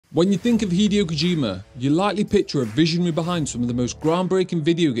When you think of Hideo Kojima, you likely picture a visionary behind some of the most groundbreaking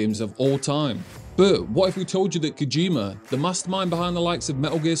video games of all time. But what if we told you that Kojima, the mastermind behind the likes of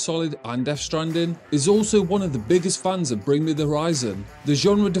Metal Gear Solid and Death Stranding, is also one of the biggest fans of Bring Me the Horizon, the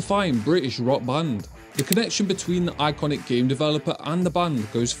genre-defying British rock band? The connection between the iconic game developer and the band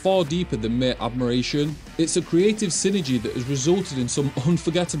goes far deeper than mere admiration. It's a creative synergy that has resulted in some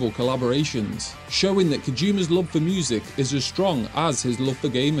unforgettable collaborations, showing that Kojima's love for music is as strong as his love for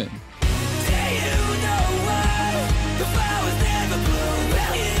gaming.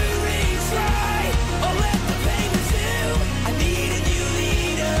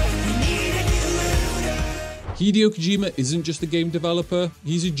 Hideo Kojima isn't just a game developer,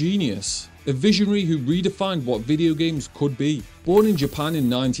 he's a genius. A visionary who redefined what video games could be. Born in Japan in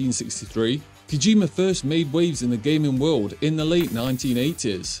 1963, Kojima first made waves in the gaming world in the late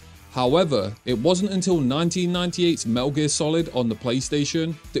 1980s. However, it wasn't until 1998's Metal Gear Solid on the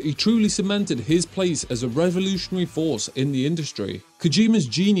PlayStation that he truly cemented his place as a revolutionary force in the industry. Kojima's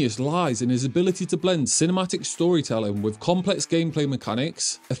genius lies in his ability to blend cinematic storytelling with complex gameplay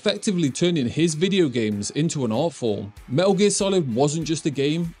mechanics, effectively turning his video games into an art form. Metal Gear Solid wasn't just a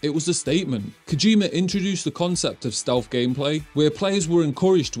game, it was a statement. Kojima introduced the concept of stealth gameplay, where players were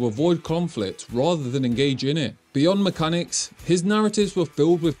encouraged to avoid conflict rather than engage in it. Beyond mechanics, his narratives were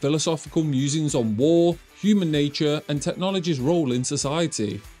filled with philosophical musings on war, human nature, and technology's role in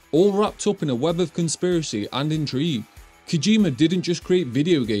society, all wrapped up in a web of conspiracy and intrigue. Kojima didn't just create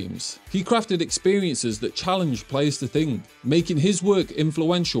video games, he crafted experiences that challenged players to think, making his work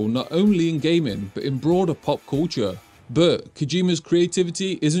influential not only in gaming but in broader pop culture. But Kojima's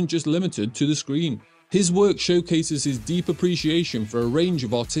creativity isn't just limited to the screen. His work showcases his deep appreciation for a range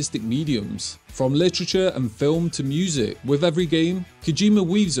of artistic mediums, from literature and film to music. With every game, Kojima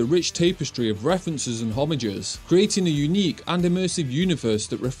weaves a rich tapestry of references and homages, creating a unique and immersive universe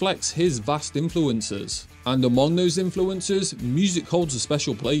that reflects his vast influences. And among those influences, music holds a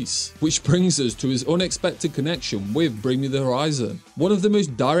special place, which brings us to his unexpected connection with Bring Me the Horizon. One of the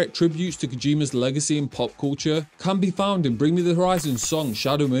most direct tributes to Kojima's legacy in pop culture can be found in Bring Me the Horizon's song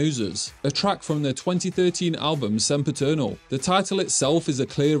Shadow Moses, a track from their 2013 album Sempiternal. The title itself is a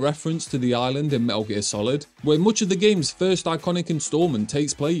clear reference to the island in Metal Gear Solid, where much of the game's first iconic installment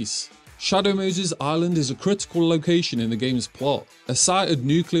takes place. Shadow Moses Island is a critical location in the game's plot, a site of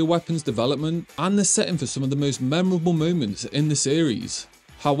nuclear weapons development, and the setting for some of the most memorable moments in the series.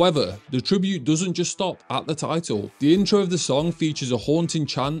 However, the tribute doesn't just stop at the title. The intro of the song features a haunting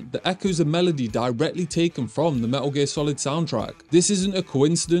chant that echoes a melody directly taken from the Metal Gear Solid soundtrack. This isn't a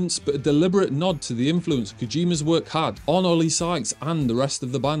coincidence, but a deliberate nod to the influence Kojima's work had on Oli Sykes and the rest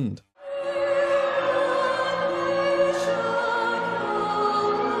of the band.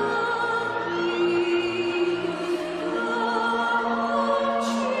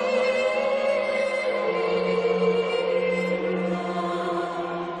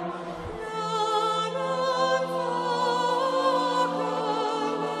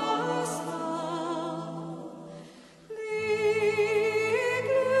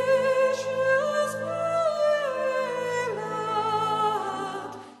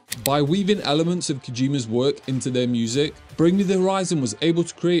 By weaving elements of Kojima's work into their music, Bring Me the Horizon was able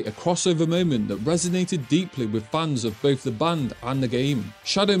to create a crossover moment that resonated deeply with fans of both the band and the game.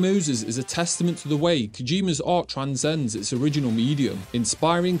 Shadow Moses is a testament to the way Kojima's art transcends its original medium,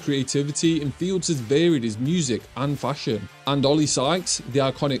 inspiring creativity in fields as varied as music and fashion. And Oli Sykes, the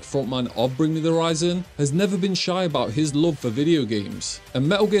iconic frontman of Bring Me the Horizon, has never been shy about his love for video games, and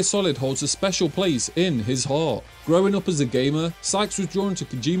Metal Gear Solid holds a special place in his heart. Growing up as a gamer, Sykes was drawn to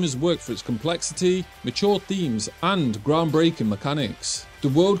Kojima's work for its complexity, mature themes, and groundbreaking mechanics. The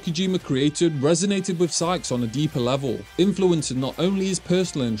world Kojima created resonated with Sykes on a deeper level, influencing not only his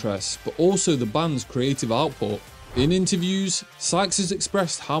personal interests but also the band's creative output. In interviews, Sykes has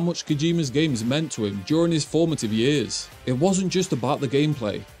expressed how much Kojima's games meant to him during his formative years. It wasn't just about the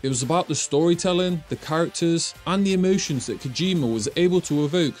gameplay, it was about the storytelling, the characters, and the emotions that Kojima was able to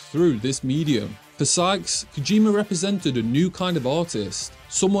evoke through this medium. For Sykes, Kojima represented a new kind of artist,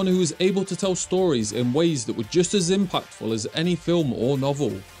 someone who was able to tell stories in ways that were just as impactful as any film or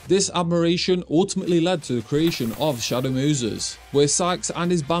novel. This admiration ultimately led to the creation of Shadow Moses, where Sykes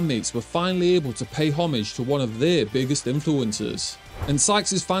and his bandmates were finally able to pay homage to one of their biggest influences. And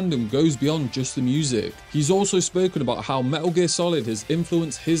Sykes' fandom goes beyond just the music. He's also spoken about how Metal Gear Solid has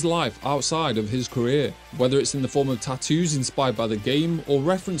influenced his life outside of his career, whether it's in the form of tattoos inspired by the game or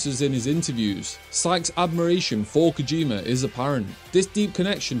references in his interviews. Sykes' admiration for Kojima is apparent. This deep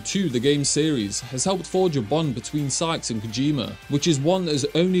connection to the game series has helped forge a bond between Sykes and Kojima, which is one that has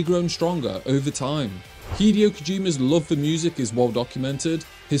only grown stronger over time. Hideo Kojima's love for music is well documented.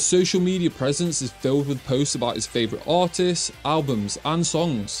 His social media presence is filled with posts about his favourite artists, albums and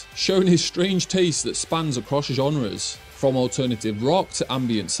songs, showing his strange taste that spans across genres. From alternative rock to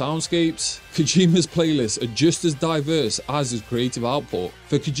ambient soundscapes, Kojima's playlists are just as diverse as his creative output.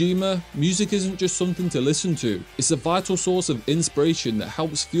 For Kojima, music isn't just something to listen to, it's a vital source of inspiration that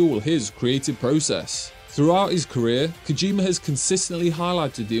helps fuel his creative process. Throughout his career, Kojima has consistently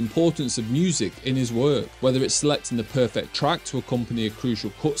highlighted the importance of music in his work, whether it's selecting the perfect track to accompany a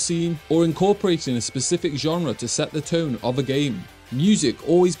crucial cutscene, or incorporating a specific genre to set the tone of a game. Music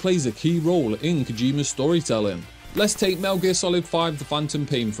always plays a key role in Kojima's storytelling. Let's take Metal Gear Solid 5 The Phantom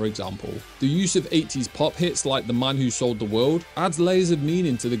Pain for example. The use of 80s pop hits like The Man Who Sold the World adds layers of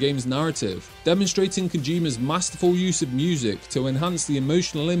meaning to the game's narrative, demonstrating Kojima's masterful use of music to enhance the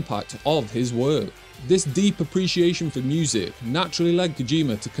emotional impact of his work. This deep appreciation for music naturally led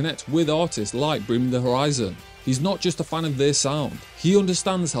Kojima to connect with artists like Bring Me the Horizon. He's not just a fan of their sound, he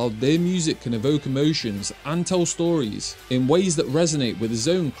understands how their music can evoke emotions and tell stories in ways that resonate with his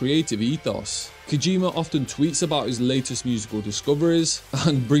own creative ethos. Kojima often tweets about his latest musical discoveries,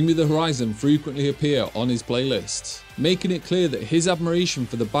 and Bring Me the Horizon frequently appear on his playlists, making it clear that his admiration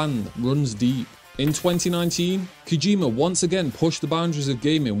for the band runs deep. In 2019, Kojima once again pushed the boundaries of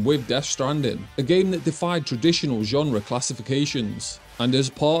gaming with Death Stranding, a game that defied traditional genre classifications. And as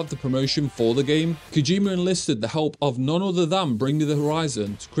part of the promotion for the game, Kojima enlisted the help of none other than Bring Me the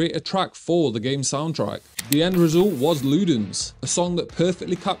Horizon to create a track for the game's soundtrack. The end result was Ludens, a song that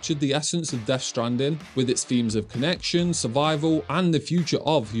perfectly captured the essence of Death Stranding with its themes of connection, survival, and the future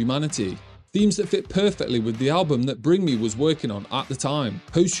of humanity. Themes that fit perfectly with the album that Bring Me was working on at the time,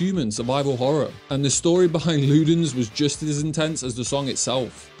 post-human survival horror. And the story behind Ludens was just as intense as the song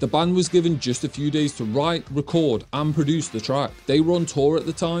itself. The band was given just a few days to write, record and produce the track. They were on tour at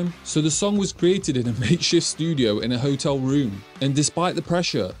the time, so the song was created in a makeshift studio in a hotel room. And despite the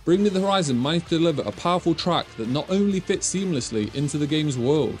pressure, Bring Me the Horizon managed to deliver a powerful track that not only fits seamlessly into the game's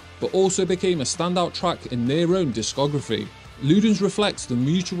world, but also became a standout track in their own discography. Ludens reflects the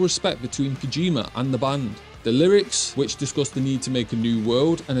mutual respect between Kojima and the band. The lyrics, which discuss the need to make a new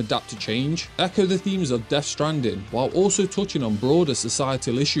world and adapt to change, echo the themes of Death Stranding while also touching on broader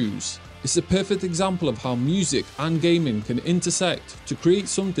societal issues. It's a perfect example of how music and gaming can intersect to create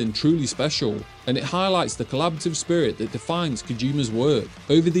something truly special, and it highlights the collaborative spirit that defines Kojima's work.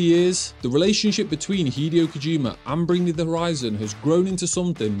 Over the years, the relationship between Hideo Kojima and Bring Me the Horizon has grown into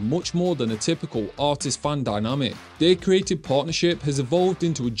something much more than a typical artist-fan dynamic. Their creative partnership has evolved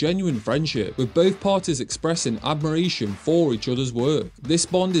into a genuine friendship, with both parties expressing admiration for each other's work. This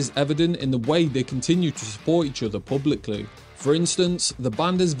bond is evident in the way they continue to support each other publicly. For instance, the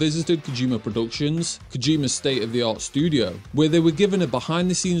band has visited Kojima Productions, Kojima's state-of-the-art studio, where they were given a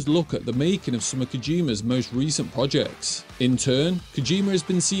behind-the-scenes look at the making of some of Kojima's most recent projects. In turn, Kojima has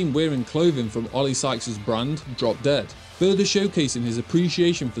been seen wearing clothing from Oli Sykes' brand, Drop Dead, further showcasing his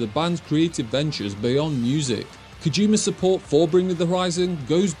appreciation for the band's creative ventures beyond music. Kojima's support for Bring Me the Horizon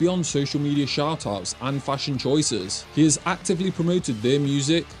goes beyond social media shoutouts and fashion choices. He has actively promoted their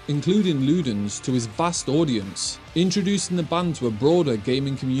music, including Ludens, to his vast audience, introducing the band to a broader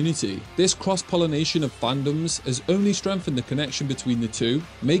gaming community. This cross-pollination of fandoms has only strengthened the connection between the two,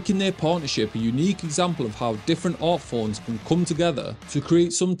 making their partnership a unique example of how different art forms can come together to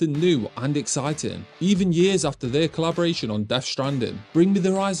create something new and exciting. Even years after their collaboration on Death Stranding, Bring Me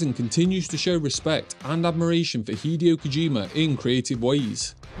the Horizon continues to show respect and admiration for Hideo Kojima in creative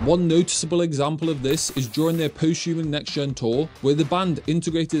ways. One noticeable example of this is during their post-human next-gen tour, where the band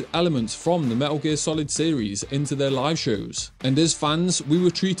integrated elements from the Metal Gear Solid series into their live shows. And as fans, we were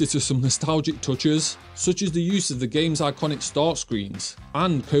treated to some nostalgic touches, such as the use of the game's iconic start screens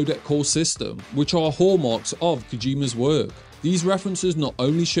and codec call system, which are hallmarks of Kojima's work. These references not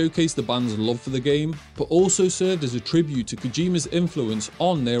only showcase the band's love for the game, but also served as a tribute to Kojima's influence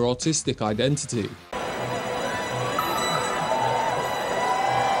on their artistic identity.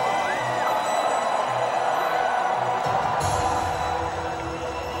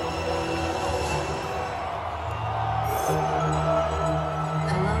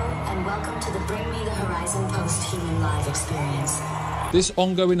 This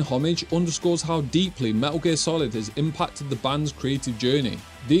ongoing homage underscores how deeply Metal Gear Solid has impacted the band's creative journey.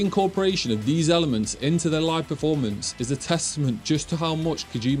 The incorporation of these elements into their live performance is a testament just to how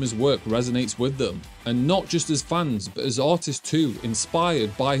much Kojima's work resonates with them, and not just as fans but as artists too,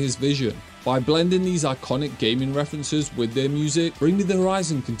 inspired by his vision. By blending these iconic gaming references with their music, Bring Me The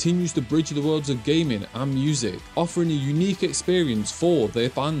Horizon continues to bridge the worlds of gaming and music, offering a unique experience for their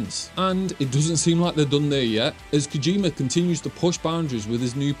fans. And it doesn't seem like they're done there yet, as Kojima continues to push boundaries with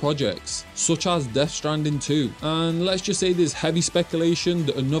his new projects, such as Death Stranding 2. And let's just say there's heavy speculation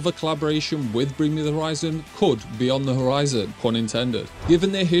that another collaboration with Bring Me The Horizon could be on the horizon, pun intended.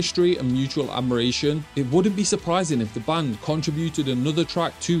 Given their history and mutual admiration, it wouldn't be surprising if the band contributed another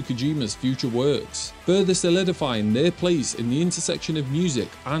track to Kojima's future works, further solidifying their place in the intersection of music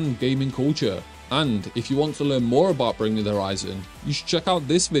and gaming culture. And if you want to learn more about Bring Me The Horizon, you should check out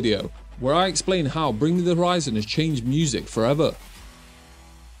this video, where I explain how Bring Me The Horizon has changed music forever.